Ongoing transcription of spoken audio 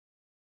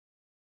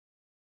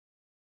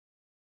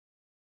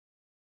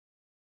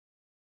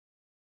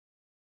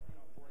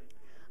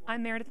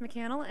I'm Meredith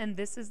McCannel, and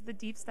this is the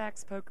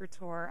DeepStacks Poker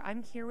Tour.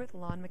 I'm here with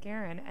Lon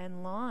McEachern.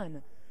 And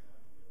Lon,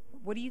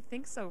 what do you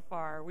think so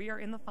far? We are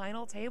in the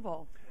final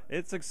table.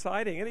 It's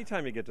exciting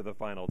anytime you get to the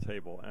final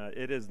table.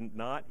 It is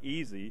not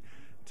easy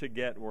to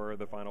get where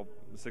the final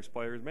 6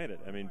 players made it.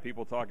 I mean,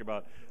 people talk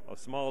about a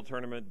small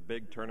tournament,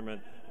 big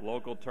tournament,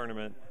 local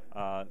tournament.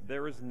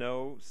 There is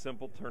no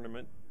simple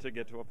tournament to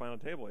get to a final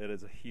table. It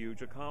is a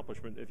huge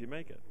accomplishment if you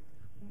make it.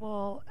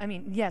 Well, I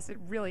mean, yes, it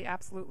really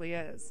absolutely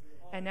is.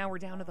 And now we're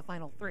down to the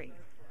final 3.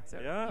 So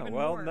yeah,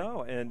 well,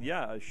 no. And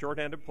yeah,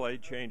 shorthanded play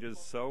changes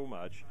so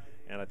much.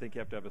 And I think you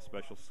have to have a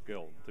special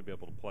skill to be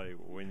able to play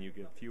when you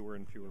get fewer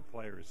and fewer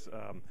players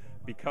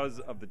because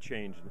of the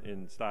change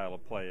in style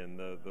of play, and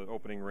the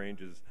opening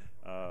ranges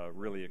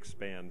really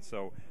expand.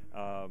 So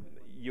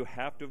you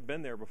have to have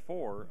been there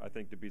before, I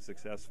think, to be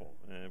successful.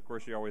 And of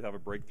course, you always have a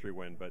breakthrough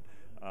win, but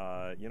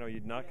you're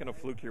not going to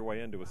fluke your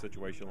way into a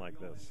situation like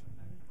this.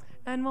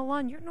 And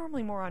Milan, you're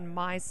normally more on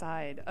my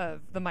side of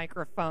the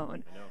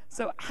microphone.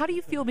 So how do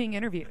you feel being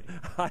interviewed?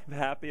 I'm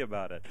happy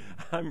about it.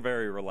 I'm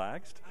very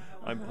relaxed.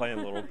 I'm playing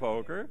a little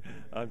poker.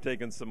 I'm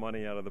taking some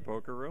money out of the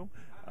poker room.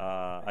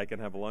 I can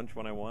have lunch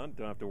when I want.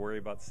 Don't have to worry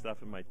about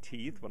stuff in my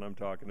teeth when I'm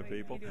talking to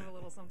people. You do have a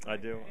little something. I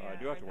do. Yeah,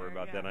 I do have to worry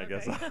about that, I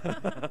okay.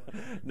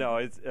 guess. No,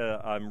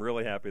 I'm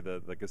really happy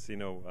that the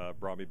casino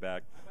brought me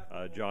back.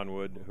 John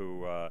Wood,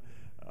 who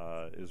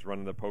is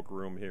running the poker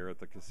room here at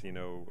the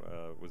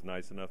casino, was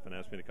nice enough and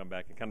asked me to come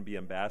back and kind of be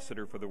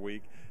ambassador for the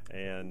week.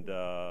 And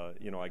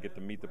I get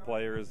to meet the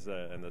players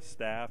and the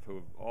staff, who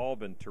have all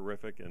been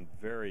terrific and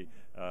very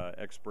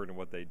expert in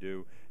what they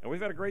do. And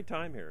we've had a great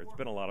time here. It's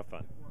been a lot of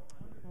fun.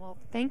 Well,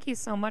 thank you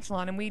so much,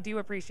 Lon, and we do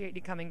appreciate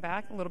you coming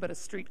back. A little bit of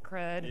street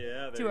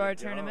cred to our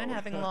tournament,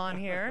 having Lon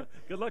here.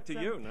 Good luck to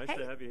you. Nice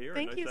to have you here.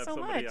 Thank nice you to have so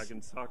somebody much. I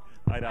can talk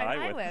eye to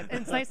eye with.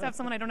 And it's nice to have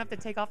someone I don't have to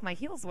take off my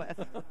heels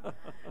with.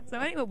 So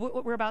anyway,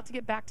 we're about to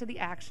get back to the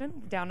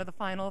action, down to the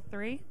final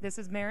 3. This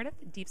is Meredith,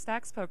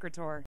 DeepStacks Poker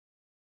Tour.